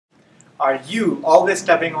Are you always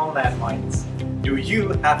stepping on landmines? Do you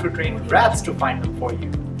have to train rats to find them for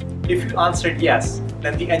you? If you answered yes,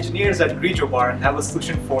 then the engineers at Greige Zinnobar have a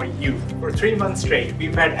solution for you. For 3 months straight,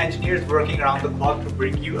 we've had engineers working around the clock to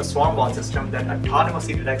bring you a swarm bot system that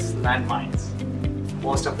autonomously detects landmines,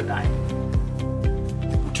 most of the time.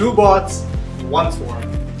 2 bots, 1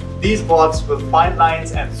 swarm. These bots will find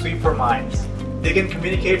lines and sweep for mines. They can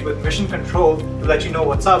communicate with mission control to let you know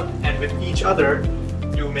what's up and with each other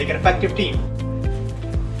to make an effective team.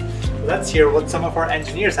 Let's hear what some of our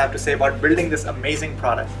engineers have to say about building this amazing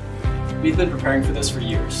product. We've been preparing for this for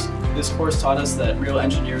years. This course taught us that real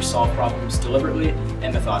engineers solve problems deliberately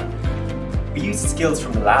and methodically. We used skills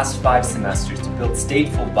from the last 5 semesters to build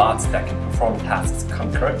stateful bots that can perform tasks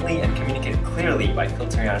concurrently and communicate clearly by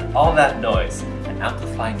filtering out all that noise and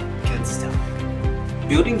amplifying the good stuff.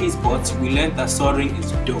 Building these bots, we learned that soldering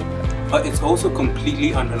is dope, but it's also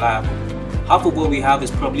completely unreliable. Half of what we have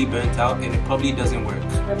is probably burnt out and it probably doesn't work.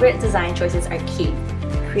 Deliberate design choices are key.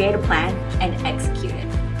 Create a plan and execute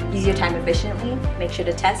it. Use your time efficiently, make sure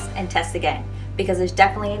to test and test again, because there's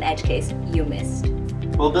definitely an edge case you missed.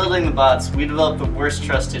 While building the bots, we developed the worst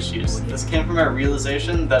trust issues. This came from our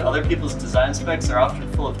realization that other people's design specs are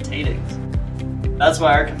often full of tatings. That's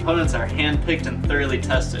why our components are hand-picked and thoroughly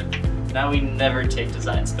tested. Now we never take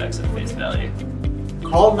design specs at face value.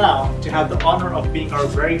 Call now to have the honor of being our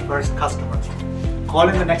very first customer. Call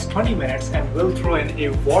in the next 20 minutes and we'll throw in a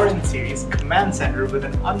Warren series command center with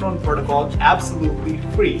an unknown protocol absolutely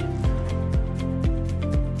free.